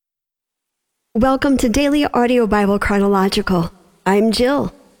Welcome to Daily Audio Bible Chronological. I'm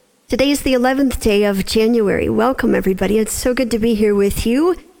Jill. Today's the 11th day of January. Welcome, everybody. It's so good to be here with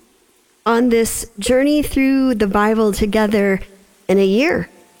you on this journey through the Bible together in a year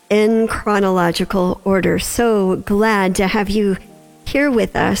in chronological order. So glad to have you here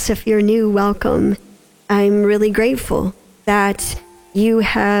with us. If you're new, welcome. I'm really grateful that you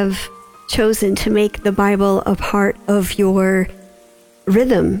have chosen to make the Bible a part of your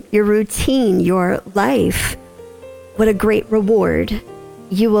rhythm, your routine, your life. What a great reward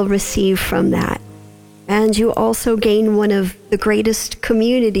you will receive from that. And you also gain one of the greatest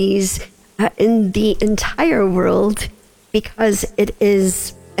communities in the entire world, because it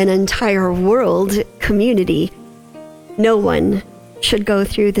is an entire world community. No one should go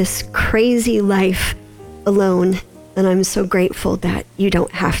through this crazy life alone. And I'm so grateful that you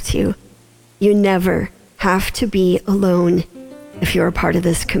don't have to. You never have to be alone. If you're a part of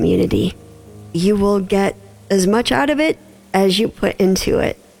this community, you will get as much out of it as you put into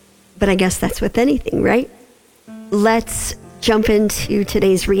it. But I guess that's with anything, right? Let's jump into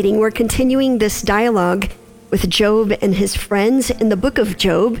today's reading. We're continuing this dialogue with Job and his friends in the book of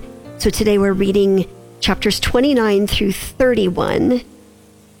Job. So today we're reading chapters 29 through 31.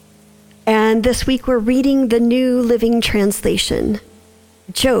 And this week we're reading the New Living Translation.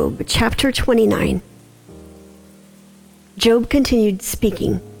 Job chapter 29. Job continued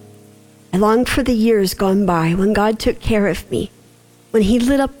speaking. I longed for the years gone by when God took care of me, when he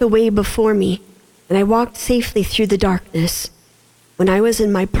lit up the way before me, and I walked safely through the darkness. When I was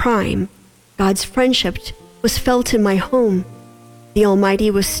in my prime, God's friendship was felt in my home. The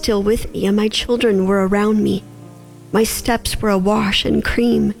Almighty was still with me, and my children were around me. My steps were awash in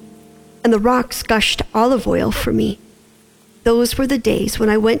cream, and the rocks gushed olive oil for me. Those were the days when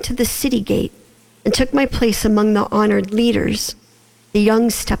I went to the city gate and took my place among the honored leaders. The young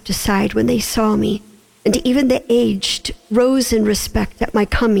stepped aside when they saw me, and even the aged rose in respect at my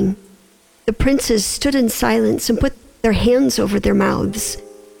coming. The princes stood in silence and put their hands over their mouths.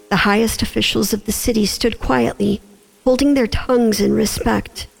 The highest officials of the city stood quietly, holding their tongues in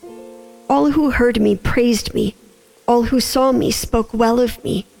respect. All who heard me praised me. All who saw me spoke well of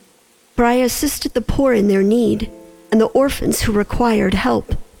me. For I assisted the poor in their need, and the orphans who required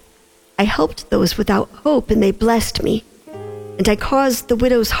help. I helped those without hope, and they blessed me. And I caused the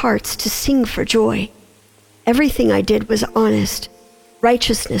widows' hearts to sing for joy. Everything I did was honest.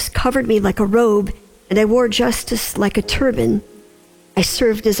 Righteousness covered me like a robe, and I wore justice like a turban. I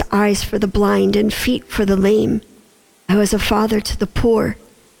served as eyes for the blind and feet for the lame. I was a father to the poor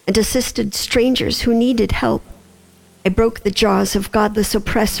and assisted strangers who needed help. I broke the jaws of godless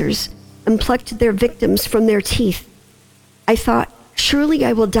oppressors and plucked their victims from their teeth. I thought, surely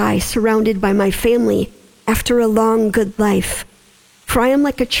I will die surrounded by my family after a long, good life. For I am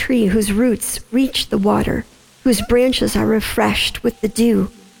like a tree whose roots reach the water, whose branches are refreshed with the dew.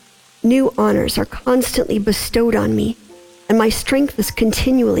 New honors are constantly bestowed on me, and my strength is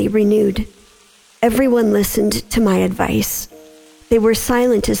continually renewed. Everyone listened to my advice. They were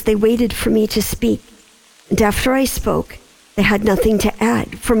silent as they waited for me to speak. And after I spoke, they had nothing to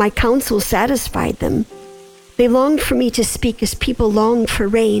add, for my counsel satisfied them. They longed for me to speak as people long for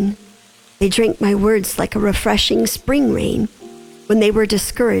rain. They drank my words like a refreshing spring rain. When they were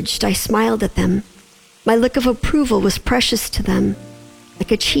discouraged, I smiled at them. My look of approval was precious to them.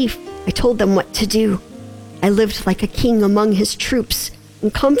 Like a chief, I told them what to do. I lived like a king among his troops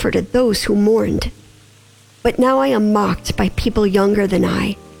and comforted those who mourned. But now I am mocked by people younger than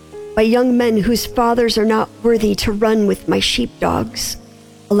I, by young men whose fathers are not worthy to run with my sheepdogs.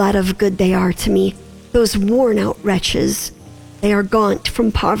 A lot of good they are to me, those worn-out wretches. They are gaunt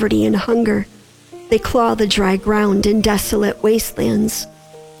from poverty and hunger. They claw the dry ground in desolate wastelands.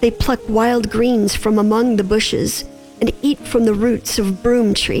 They pluck wild greens from among the bushes and eat from the roots of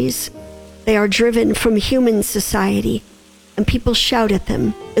broom trees. They are driven from human society, and people shout at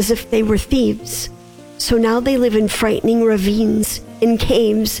them as if they were thieves. So now they live in frightening ravines, in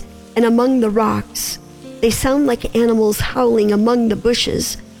caves, and among the rocks. They sound like animals howling among the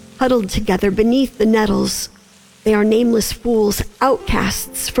bushes, huddled together beneath the nettles. They are nameless fools,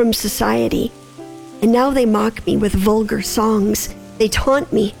 outcasts from society. And now they mock me with vulgar songs. They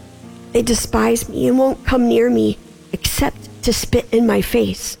taunt me. They despise me and won't come near me except to spit in my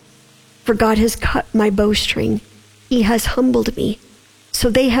face. For God has cut my bowstring. He has humbled me.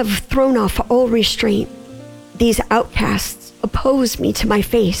 So they have thrown off all restraint. These outcasts oppose me to my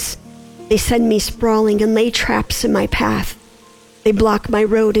face. They send me sprawling and lay traps in my path. They block my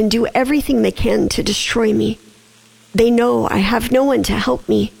road and do everything they can to destroy me. They know I have no one to help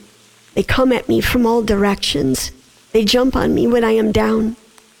me. They come at me from all directions. They jump on me when I am down.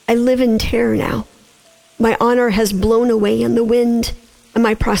 I live in terror now. My honor has blown away in the wind, and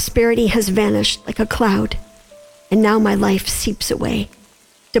my prosperity has vanished like a cloud. And now my life seeps away.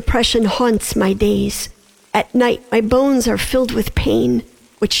 Depression haunts my days. At night, my bones are filled with pain,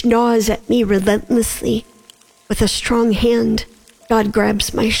 which gnaws at me relentlessly. With a strong hand, God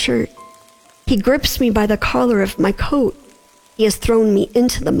grabs my shirt. He grips me by the collar of my coat. He has thrown me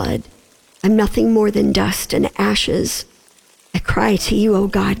into the mud. I'm nothing more than dust and ashes. I cry to you, O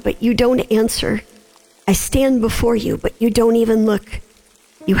God, but you don't answer. I stand before you, but you don't even look.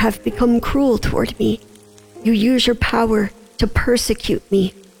 You have become cruel toward me. You use your power to persecute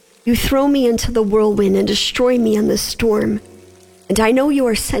me. You throw me into the whirlwind and destroy me in the storm. And I know you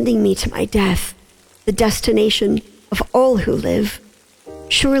are sending me to my death, the destination of all who live.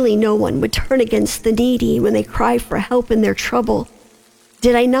 Surely no one would turn against the needy when they cry for help in their trouble.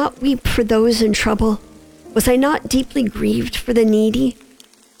 Did I not weep for those in trouble? Was I not deeply grieved for the needy?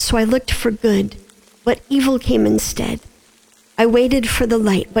 So I looked for good, but evil came instead. I waited for the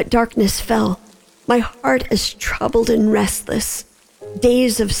light, but darkness fell. My heart is troubled and restless.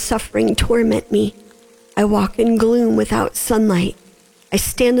 Days of suffering torment me. I walk in gloom without sunlight. I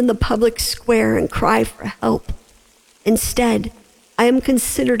stand in the public square and cry for help. Instead, I am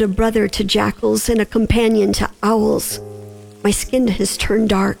considered a brother to jackals and a companion to owls. My skin has turned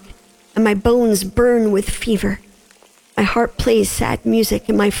dark, and my bones burn with fever. My heart plays sad music,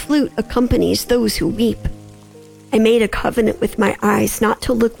 and my flute accompanies those who weep. I made a covenant with my eyes not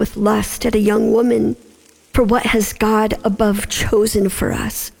to look with lust at a young woman, for what has God above chosen for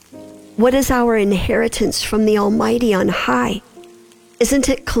us? What is our inheritance from the Almighty on high? Isn't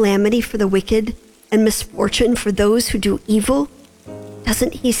it calamity for the wicked and misfortune for those who do evil?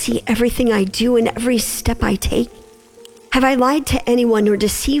 Doesn't he see everything I do and every step I take? Have I lied to anyone or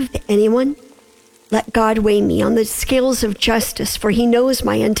deceived anyone? Let God weigh me on the scales of justice, for he knows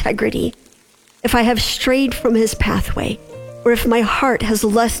my integrity. If I have strayed from his pathway, or if my heart has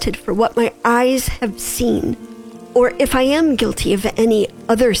lusted for what my eyes have seen, or if I am guilty of any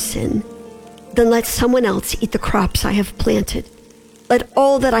other sin, then let someone else eat the crops I have planted. Let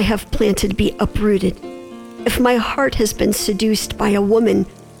all that I have planted be uprooted. If my heart has been seduced by a woman,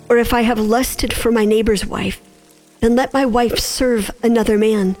 or if I have lusted for my neighbor's wife, then let my wife serve another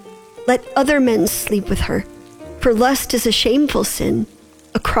man. Let other men sleep with her. For lust is a shameful sin,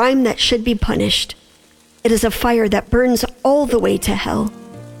 a crime that should be punished. It is a fire that burns all the way to hell.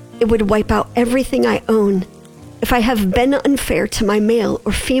 It would wipe out everything I own. If I have been unfair to my male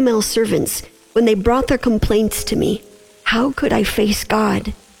or female servants when they brought their complaints to me, how could I face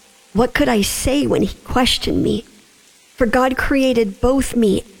God? What could I say when he questioned me? For God created both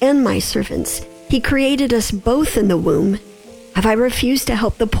me and my servants. He created us both in the womb. Have I refused to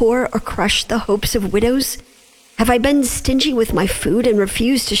help the poor or crushed the hopes of widows? Have I been stingy with my food and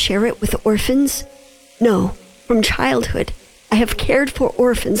refused to share it with orphans? No, from childhood, I have cared for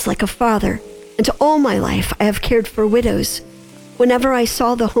orphans like a father, and all my life I have cared for widows. Whenever I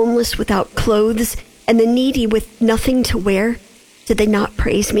saw the homeless without clothes and the needy with nothing to wear, did they not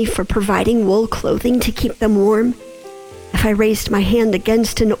praise me for providing wool clothing to keep them warm? If I raised my hand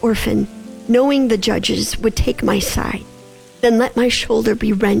against an orphan, knowing the judges would take my side, then let my shoulder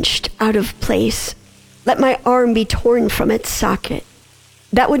be wrenched out of place. Let my arm be torn from its socket.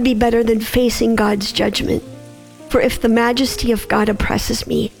 That would be better than facing God's judgment. For if the majesty of God oppresses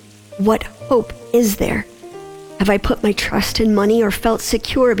me, what hope is there? Have I put my trust in money or felt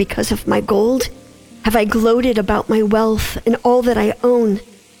secure because of my gold? Have I gloated about my wealth and all that I own?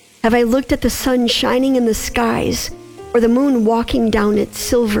 Have I looked at the sun shining in the skies or the moon walking down its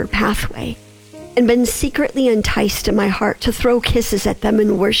silver pathway and been secretly enticed in my heart to throw kisses at them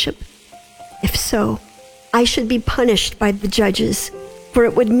in worship? If so, I should be punished by the judges, for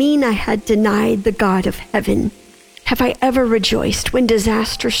it would mean I had denied the God of heaven. Have I ever rejoiced when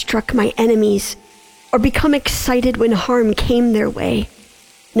disaster struck my enemies, or become excited when harm came their way?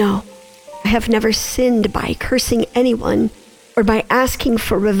 No, I have never sinned by cursing anyone or by asking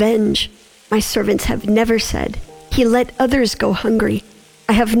for revenge. My servants have never said, "He let others go hungry."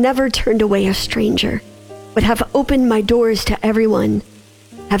 I have never turned away a stranger, but have opened my doors to everyone.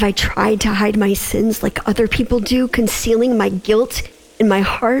 Have I tried to hide my sins like other people do, concealing my guilt in my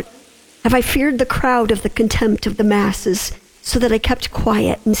heart? Have I feared the crowd of the contempt of the masses, so that I kept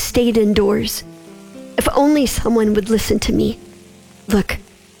quiet and stayed indoors? If only someone would listen to me. Look,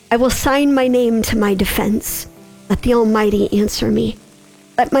 I will sign my name to my defense. Let the Almighty answer me.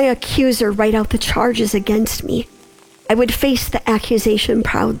 Let my accuser write out the charges against me. I would face the accusation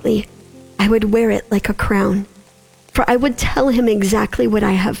proudly. I would wear it like a crown. For I would tell him exactly what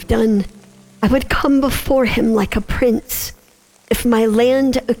I have done. I would come before him like a prince. If my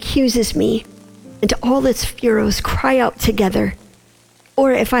land accuses me, and all its furrows cry out together,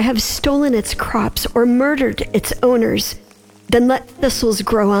 or if I have stolen its crops or murdered its owners, then let thistles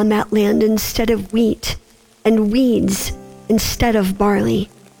grow on that land instead of wheat, and weeds instead of barley.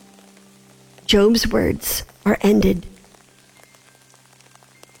 Job's words are ended.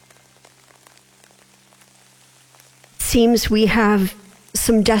 It seems we have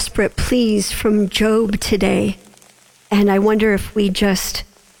some desperate pleas from Job today, and I wonder if we just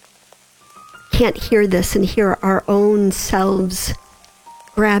can't hear this and hear our own selves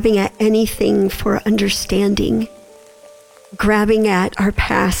grabbing at anything for understanding, grabbing at our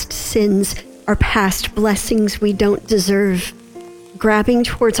past sins, our past blessings we don't deserve, grabbing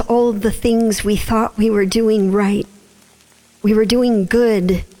towards all of the things we thought we were doing right. We were doing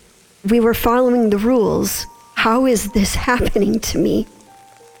good. We were following the rules. How is this happening to me?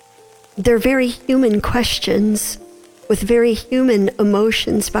 They're very human questions with very human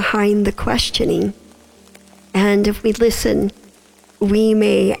emotions behind the questioning. And if we listen, we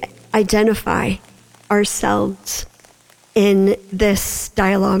may identify ourselves in this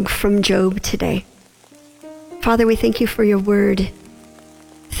dialogue from Job today. Father, we thank you for your word.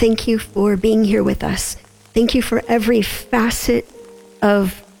 Thank you for being here with us. Thank you for every facet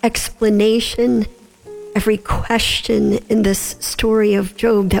of explanation, every question in this story of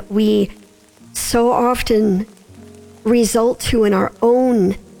Job that we so often result to in our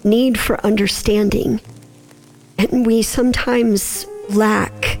own need for understanding. And we sometimes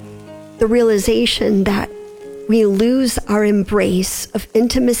lack the realization that we lose our embrace of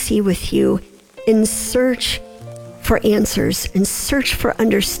intimacy with you in search for answers, in search for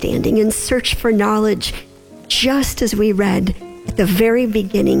understanding, in search for knowledge, just as we read at the very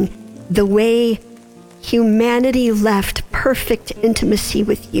beginning, the way humanity left perfect intimacy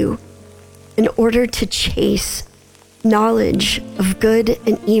with you in order to chase knowledge of good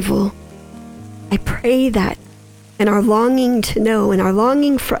and evil. I pray that in our longing to know and our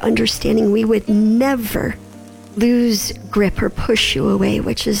longing for understanding, we would never lose grip or push you away,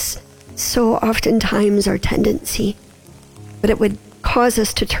 which is so oftentimes our tendency. But it would cause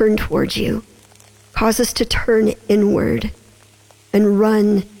us to turn towards you, cause us to turn inward and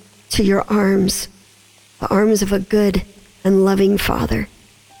run to your arms, the arms of a good and loving Father.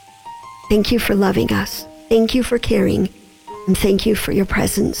 Thank you for loving us. Thank you for caring, and thank you for your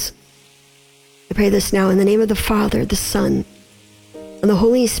presence. I pray this now in the name of the Father, the Son, and the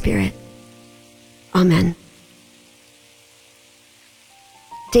Holy Spirit. Amen.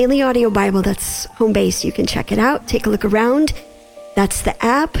 Daily Audio Bible, that's home base. You can check it out. Take a look around. That's the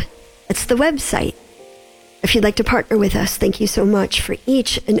app. That's the website. If you'd like to partner with us, thank you so much for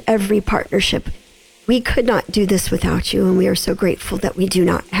each and every partnership. We could not do this without you, and we are so grateful that we do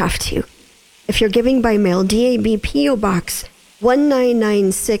not have to. If you're giving by mail, DAB P.O. Box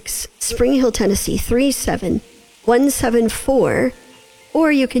 1996, Spring Hill, Tennessee 37174,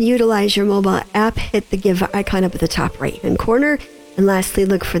 or you can utilize your mobile app, hit the Give icon up at the top right-hand corner, and lastly,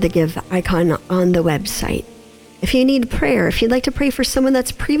 look for the Give icon on the website. If you need prayer, if you'd like to pray for someone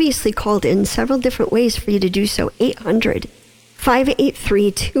that's previously called in, several different ways for you to do so,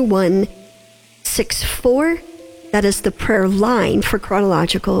 800-583-2164. That is the prayer line for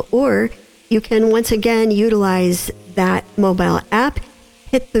Chronological, or you can once again utilize that mobile app.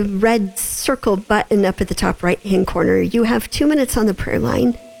 Hit the red circle button up at the top right-hand corner. You have 2 minutes on the prayer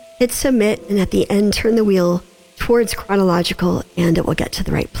line. Hit submit, and at the end, turn the wheel towards Chronological, and it will get to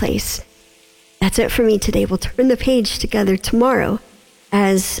the right place. That's it for me today. We'll turn the page together tomorrow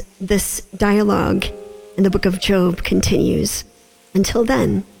as this dialogue in the book of Job continues. Until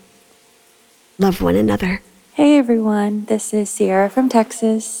then, love one another. Hey everyone, this is Sierra from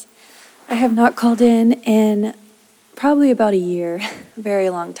Texas. I have not called in probably about a year, a very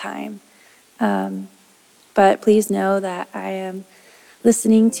long time. But please know that I am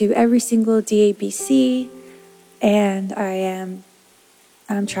listening to every single DABC, and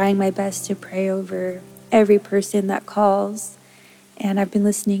I'm trying my best to pray over every person that calls. And I've been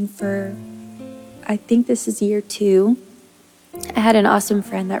listening for, I think this is year 2. I had an awesome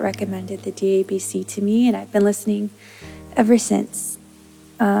friend that recommended the DABC to me, and I've been listening ever since.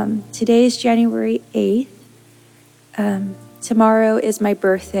 Today is January 8th. Tomorrow is my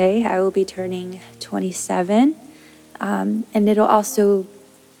birthday. I will be turning 27. And it'll also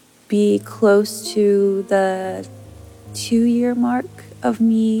be close to the 2-year mark of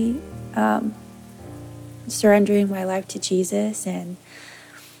me surrendering my life to Jesus. And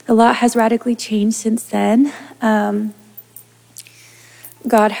a lot has radically changed since then.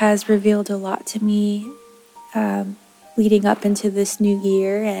 God has revealed a lot to me leading up into this new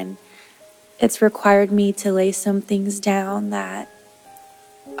year, and it's required me to lay some things down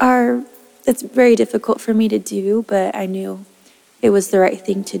it's very difficult for me to do, but I knew it was the right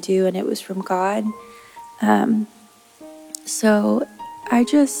thing to do and it was from God. So I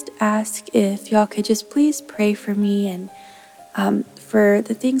just ask if y'all could just please pray for me and for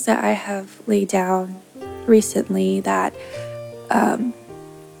the things that I have laid down recently, that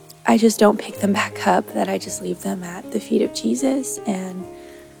I just don't pick them back up, that I just leave them at the feet of Jesus, and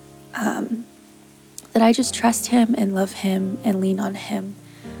that I just trust him and love him and lean on him.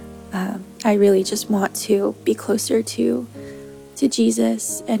 I really just want to be closer to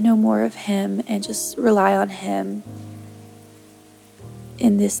Jesus and know more of him and just rely on him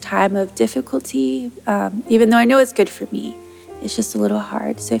in this time of difficulty, even though I know it's good for me. It's just a little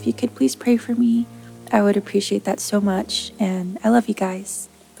hard. So if you could please pray for me, I would appreciate that so much. And I love you guys.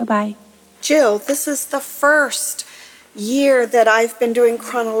 Bye-bye. Jill, this is the first year that I've been doing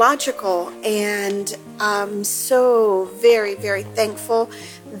Chronological, and I'm so very, very thankful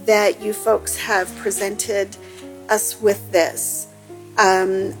that you folks have presented us with this.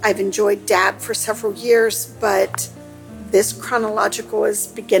 I've enjoyed DAB for several years, but this Chronological is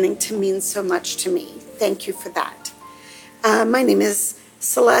beginning to mean so much to me. Thank you for that. My name is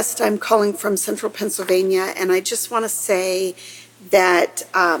Celeste. I'm calling from Central Pennsylvania, and I just want to say that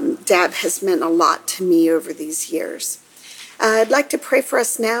DAB has meant a lot to me over these years. I'd like to pray for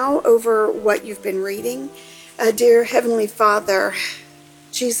us now over what you've been reading. Dear Heavenly Father,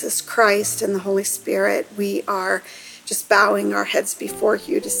 Jesus Christ and the Holy Spirit, we are just bowing our heads before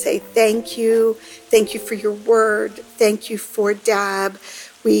you to say thank you. Thank you for your word. Thank you for DAB.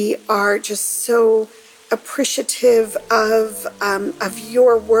 We are just so appreciative of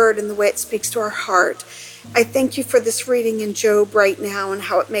your word and the way it speaks to our heart. I thank you for this reading in Job right now and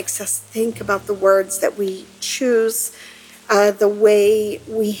how it makes us think about the words that we choose, the way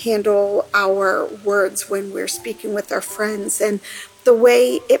we handle our words when we're speaking with our friends, and the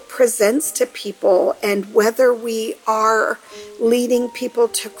way it presents to people, and whether we are leading people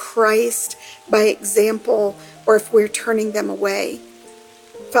to Christ by example or if we're turning them away.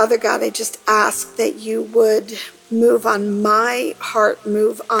 Father God, I just ask that you would move on my heart,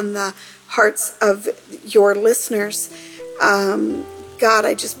 move on the hearts of your listeners. God,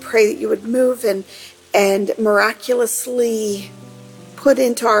 I just pray that you would move and miraculously put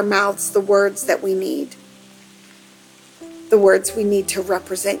into our mouths the words that we need. The words we need to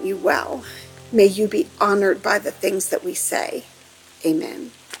represent you well. May you be honored by the things that we say.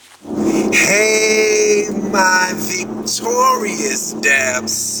 Amen. Hey, my victorious DAB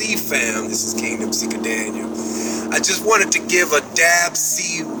C fam. This is Kingdom Seeker Daniel. I just wanted to give a DAB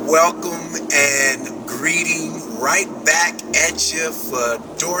C welcome and greeting right back at you for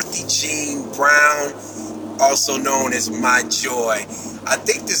Dorothy Jean Brown, also known as My Joy. I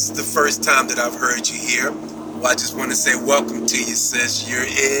think this is the first time that I've heard you here. Well, I just want to say welcome to you, sis. You're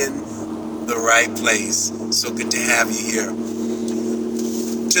in the right place. So good to have you here.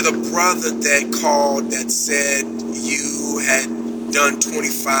 To the brother that called that said you had done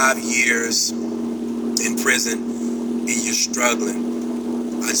 25 years in prison and you're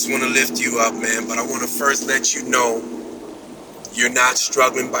struggling, I just want to lift you up, man. But I want to first let you know you're not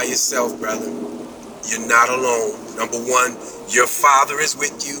struggling by yourself, brother. You're not alone. Number one, your Father is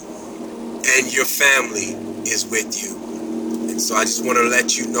with you and your family is with you. And so I just want to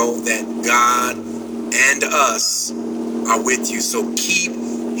let you know that God and us are with you. So keep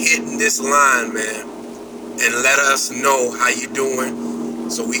hitting this line, man, and let us know how you're doing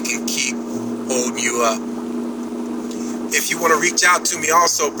so we can keep holding you up. If you want to reach out to me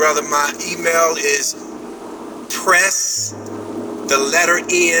also, brother, my email is press the letter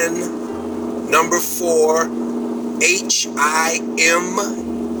N, number 4, HIMSTILL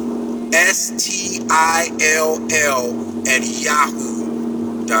at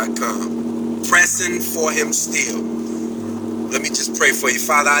yahoo.com. Pressing for him still. Let me just pray for you.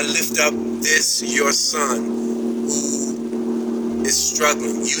 Father, I lift up this, your son, who is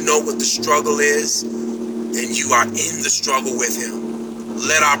struggling. You know what the struggle is, and you are in the struggle with him.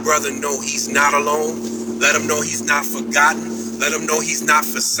 Let our brother know he's not alone. Let him know he's not forgotten. Let him know he's not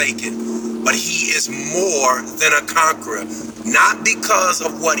forsaken. But he is more than a conqueror, not because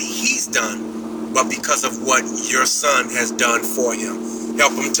of what he's done, but because of what your son has done for him.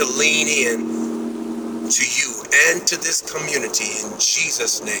 Help him to lean in to you and to this community in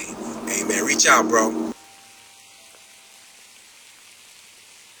Jesus' name. Amen. Reach out, bro.